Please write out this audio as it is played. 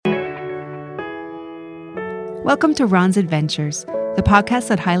Welcome to Ron's Adventures, the podcast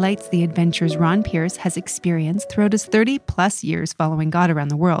that highlights the adventures Ron Pierce has experienced throughout his 30-plus years following God around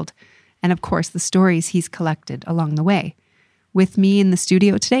the world, and of course, the stories he's collected along the way. With me in the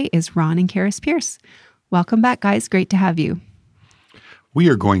studio today is Ron and Karis Pierce. Welcome back, guys. Great to have you. We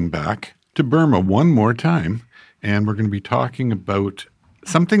are going back to Burma one more time, and we're going to be talking about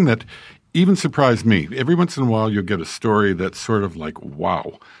something that even surprised me. Every once in a while, you'll get a story that's sort of like,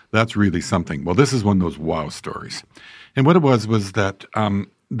 wow, that's really something. Well, this is one of those wow stories. And what it was that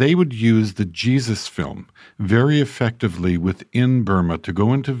they would use the Jesus film very effectively within Burma to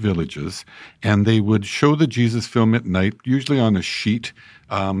go into villages, and they would show the Jesus film at night, usually on a sheet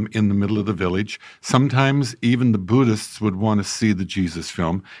in the middle of the village. Sometimes even the Buddhists would want to see the Jesus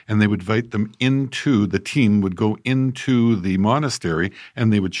film, and they would invite them into, the team would go into the monastery,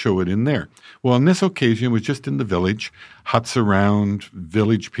 and they would show it in there. Well, on this occasion, it was just in the village, huts around,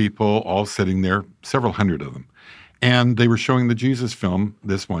 village people all sitting there, several hundred of them. And they were showing the Jesus film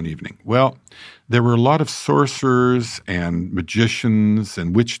this one evening. Well, there were a lot of sorcerers and magicians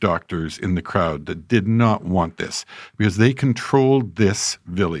and witch doctors in the crowd that did not want this because they controlled this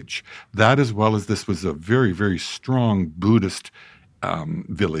village. That, as well as this was a very, very strong Buddhist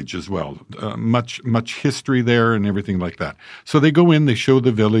village as well. Much history there and everything like that. So they go in, they show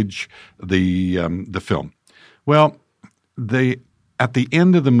the village the film. Well, at the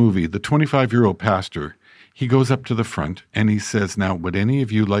end of the movie, the 25-year-old pastor, he goes up to the front and he says, now, would any of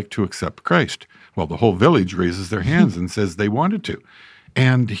you like to accept Christ? Well, the whole village raises their hands and says they wanted to.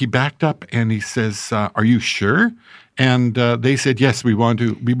 And he backed up and he says, are you sure? And they said, yes, we want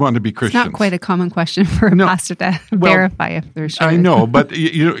to be Christians. It's not quite a common question for a pastor to verify if they're sure. I know, but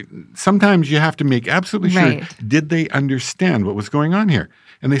sometimes you have to make absolutely sure, right. Did they understand what was going on here?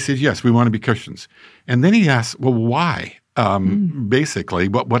 And they said, yes, we want to be Christians. And then he asked, well, why? Basically,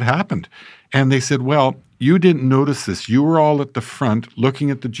 what happened? And they said, well, you didn't notice this. You were all at the front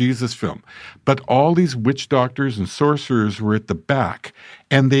looking at the Jesus film. But all these witch doctors and sorcerers were at the back,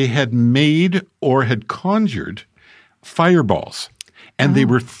 and they had made or had conjured fireballs. And they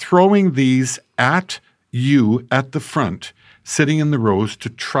were throwing these at you at the front, sitting in the rows to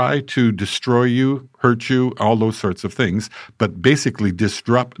try to destroy you, hurt you, all those sorts of things, but basically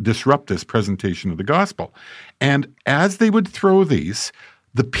disrupt this presentation of the gospel. And as they would throw these,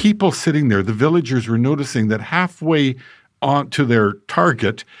 the people sitting there, the villagers, were noticing that halfway on to their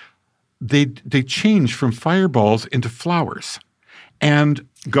target, they changed from fireballs into flowers. And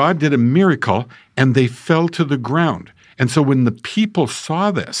God did a miracle, and they fell to the ground. And so when the people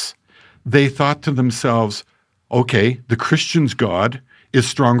saw this, they thought to themselves, okay, the Christians' God is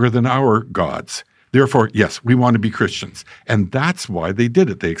stronger than our gods. Therefore, yes, we want to be Christians. And that's why they did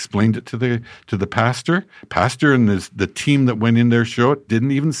it. They explained it to the pastor. Pastor and the team that went in there show it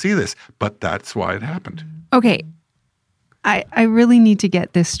didn't even see this, but that's why it happened. Okay. I really need to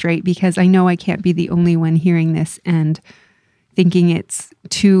get this straight because I know I can't be the only one hearing this and thinking it's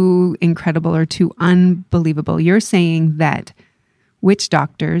too incredible or too unbelievable. You're saying that witch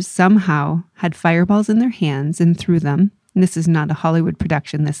doctors somehow had fireballs in their hands and threw them. And this is not a Hollywood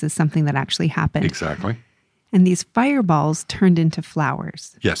production. This is something that actually happened. Exactly. And these fireballs turned into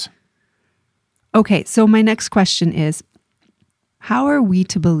flowers. Yes. Okay, so my next question is, how are we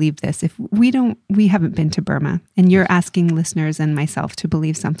to believe this if we haven't been to Burma, and you're asking listeners and myself to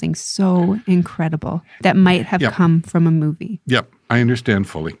believe something so incredible that might have come from a movie? Yep, I understand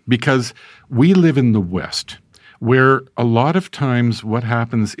fully. Because we live in the West, where a lot of times what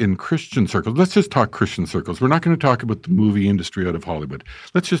happens in Christian circles, let's just talk Christian circles. We're not going to talk about the movie industry out of Hollywood.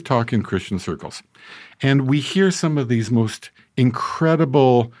 Let's just talk in Christian circles. And we hear some of these most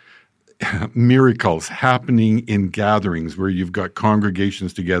incredible miracles happening in gatherings where you've got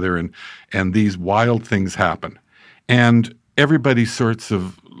congregations together and these wild things happen. And everybody sorts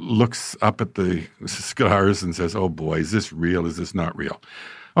of looks up at the stars and says, oh boy, is this real? Is this not real?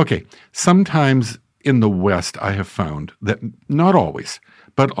 Okay, sometimes in the West, I have found that not always,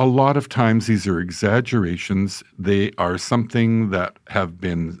 but a lot of times these are exaggerations. They are something that have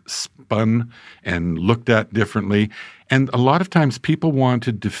been spun and looked at differently. And a lot of times people want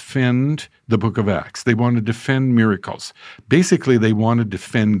to defend the book of Acts. They want to defend miracles. Basically, they want to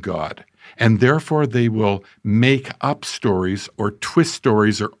defend God. And therefore, they will make up stories or twist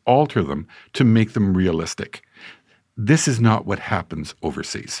stories or alter them to make them realistic. This is not what happens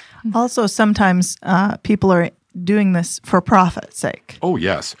overseas. Also, sometimes people are doing this for profit's sake. Oh,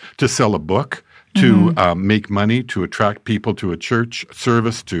 yes. To sell a book, to make money, to attract people to a church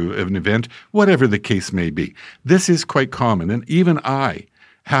service, to an event, whatever the case may be. This is quite common. And even I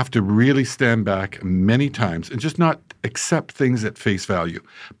have to really stand back many times and just not accept things at face value.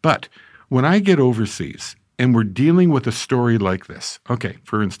 But when I get overseas and we're dealing with a story like this. Okay,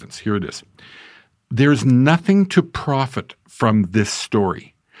 for instance, here it is. There's nothing to profit from this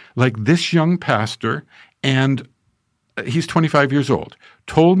story. Like this young pastor, and he's 25 years old,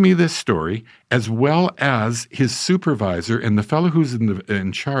 told me this story, as well as his supervisor and the fellow who's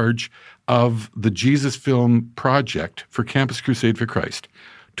in charge of the Jesus Film Project for Campus Crusade for Christ,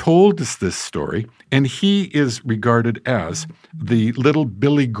 told us this story, and he is regarded as the little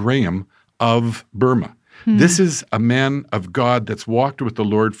Billy Graham of Burma. This is a man of God that's walked with the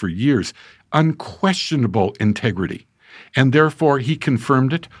Lord for years, unquestionable integrity. And therefore, he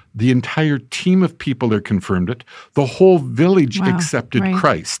confirmed it. The entire team of people there confirmed it. The whole village accepted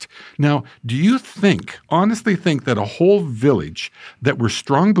Christ. Now, do you honestly think that a whole village that were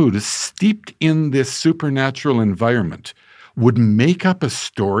strong Buddhists steeped in this supernatural environment would make up a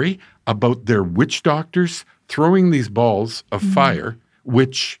story about their witch doctors throwing these balls of fire,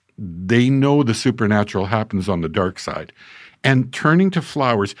 which they know the supernatural happens on the dark side, and turning to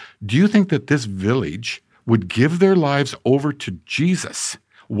flowers? Do you think that this village would give their lives over to Jesus,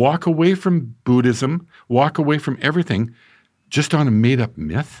 walk away from Buddhism, walk away from everything, just on a made-up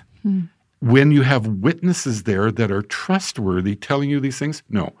myth? When you have witnesses there that are trustworthy telling you these things?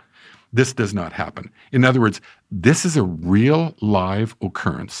 No, this does not happen. In other words, this is a real live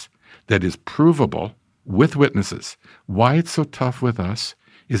occurrence that is provable with witnesses. Why it's so tough with us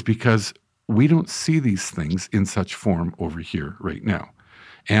is because we don't see these things in such form over here right now.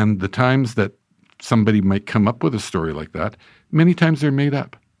 And the times that somebody might come up with a story like that, many times they're made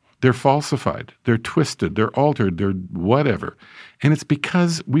up. They're falsified. They're twisted. They're altered. They're whatever. And it's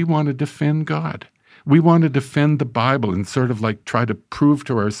because we want to defend God. We want to defend the Bible and sort of like try to prove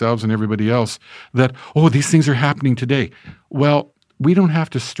to ourselves and everybody else that, oh, these things are happening today. Well, we don't have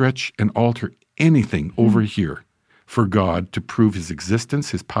to stretch and alter anything over here for God to prove his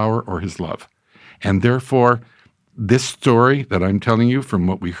existence, his power, or his love. And therefore, this story that I'm telling you from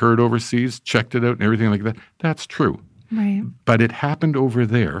what we heard overseas, checked it out and everything like that, that's true. Right. But it happened over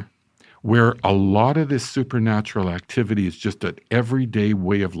there where a lot of this supernatural activity is just an everyday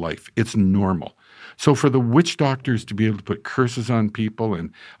way of life. It's normal. So for the witch doctors to be able to put curses on people and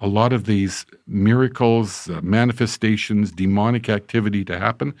a lot of these miracles, manifestations, demonic activity to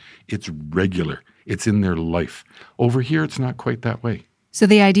happen, it's regular. It's in their life. Over here, it's not quite that way. So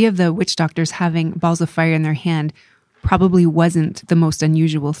the idea of the witch doctors having balls of fire in their hand probably wasn't the most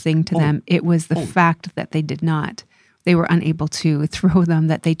unusual thing to them. It was the fact that they did not. They were unable to throw them,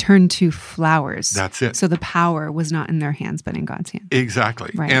 that they turned to flowers. That's it. So the power was not in their hands, but in God's hands.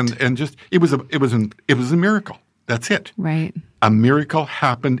 Exactly. Right. And just it was a miracle. That's it. Right. A miracle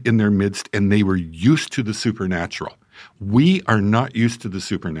happened in their midst, and they were used to the supernatural. We are not used to the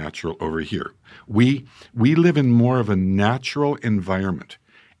supernatural over here. We live in more of a natural environment,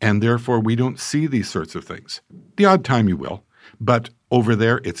 and therefore we don't see these sorts of things. The odd time you will, but over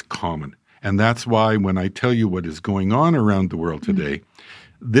there it's common. And that's why when I tell you what is going on around the world today,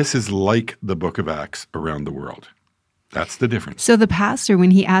 this is like the book of Acts around the world. That's the difference. So the pastor, when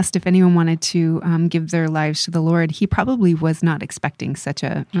he asked if anyone wanted to give their lives to the Lord, he probably was not expecting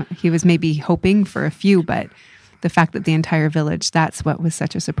he was maybe hoping for a few, but the fact that the entire village, that's what was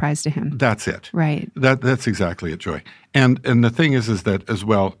such a surprise to him. That's it. Right. That's exactly it, Joy. And the thing is that as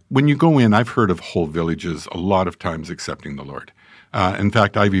well, when you go in, I've heard of whole villages a lot of times accepting the Lord. In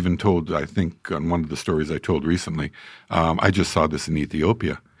fact, I've even told, I think on one of the stories I told recently, I just saw this in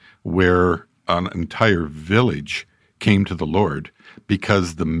Ethiopia, where an entire village came to the Lord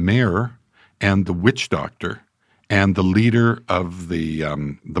because the mayor and the witch doctor and the leader of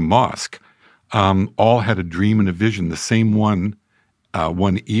the mosque all had a dream and a vision, the same one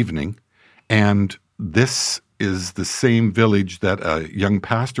evening. And this is the same village that a young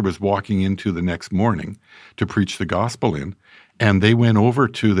pastor was walking into the next morning to preach the gospel in. And they went over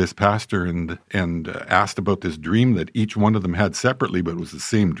to this pastor and asked about this dream that each one of them had separately, but it was the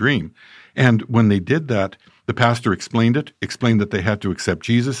same dream. And when they did that, the pastor explained that they had to accept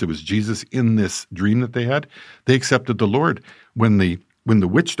Jesus. It was Jesus in this dream that they had. They accepted the Lord. When the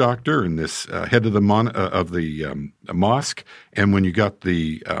witch doctor and this head of the mosque, and when you got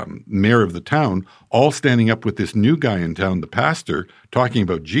the mayor of the town all standing up with this new guy in town, the pastor, talking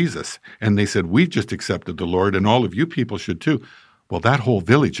about Jesus, and they said, "We just accepted the Lord, and all of you people should too." Well, that whole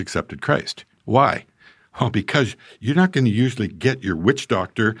village accepted Christ. Why? Well, because you're not going to usually get your witch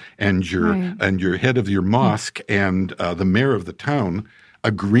doctor and your head of your mosque and the mayor of the town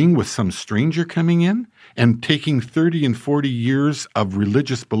agreeing with some stranger coming in and taking 30 and 40 years of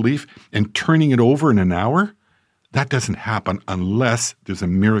religious belief and turning it over in an hour. That doesn't happen unless there's a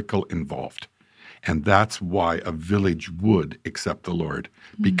miracle involved. And that's why a village would accept the Lord,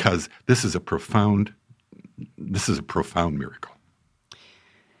 because this is a profound this is a profound miracle.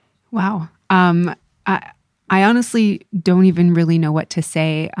 Wow. I honestly don't even really know what to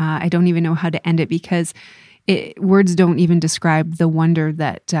say. I don't even know how to end it because words don't even describe the wonder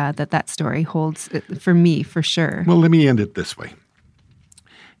that that story holds for me, for sure. Well, let me end it this way.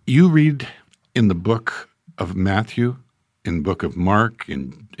 You read in the book of Matthew, in the book of Mark,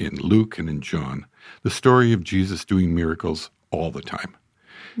 in Luke, and in John, the story of Jesus doing miracles all the time.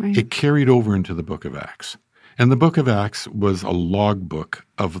 Right. It carried over into the book of Acts. And the book of Acts was a logbook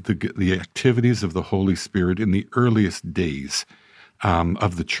of the activities of the Holy Spirit in the earliest days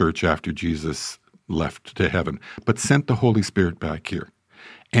of the church after Jesus left to heaven, but sent the Holy Spirit back here.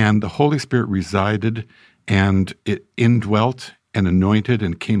 And the Holy Spirit resided and it indwelt and anointed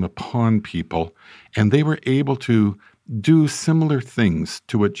and came upon people, and they were able to do similar things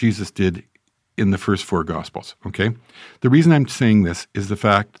to what Jesus did in the first 4 Gospels, okay? The reason I'm saying this is the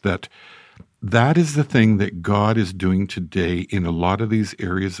fact that that is the thing that God is doing today in a lot of these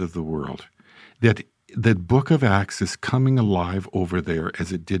areas of the world, that the book of Acts is coming alive over there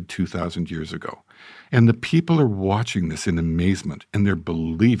as it did 2,000 years ago. And the people are watching this in amazement, and they're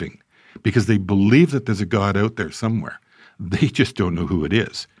believing, because they believe that there's a God out there somewhere. They just don't know who it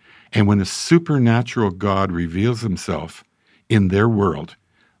is. And when a supernatural God reveals himself in their world,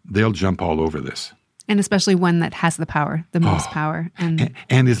 they'll jump all over this. And especially one that has the power, the most power. And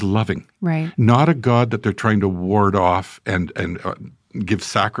is loving. Right. Not a God that they're trying to ward off and give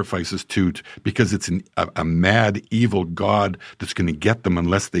sacrifices to because it's a mad, evil God that's going to get them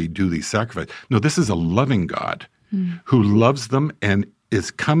unless they do these sacrifices. No, this is a loving God who loves them and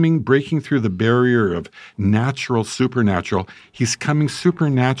is breaking through the barrier of natural, supernatural. He's coming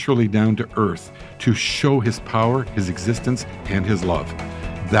supernaturally down to earth to show his power, his existence, and his love.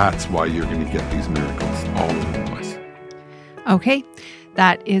 That's why you're going to get these miracles all over the place. Okay.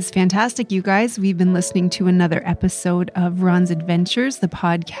 That is fantastic, you guys. We've been listening to another episode of Ron's Adventures, the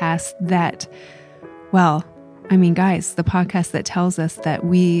podcast that, guys, the podcast that tells us that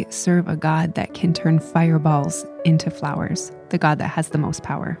we serve a God that can turn fireballs into flowers, the God that has the most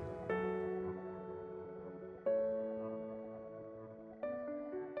power.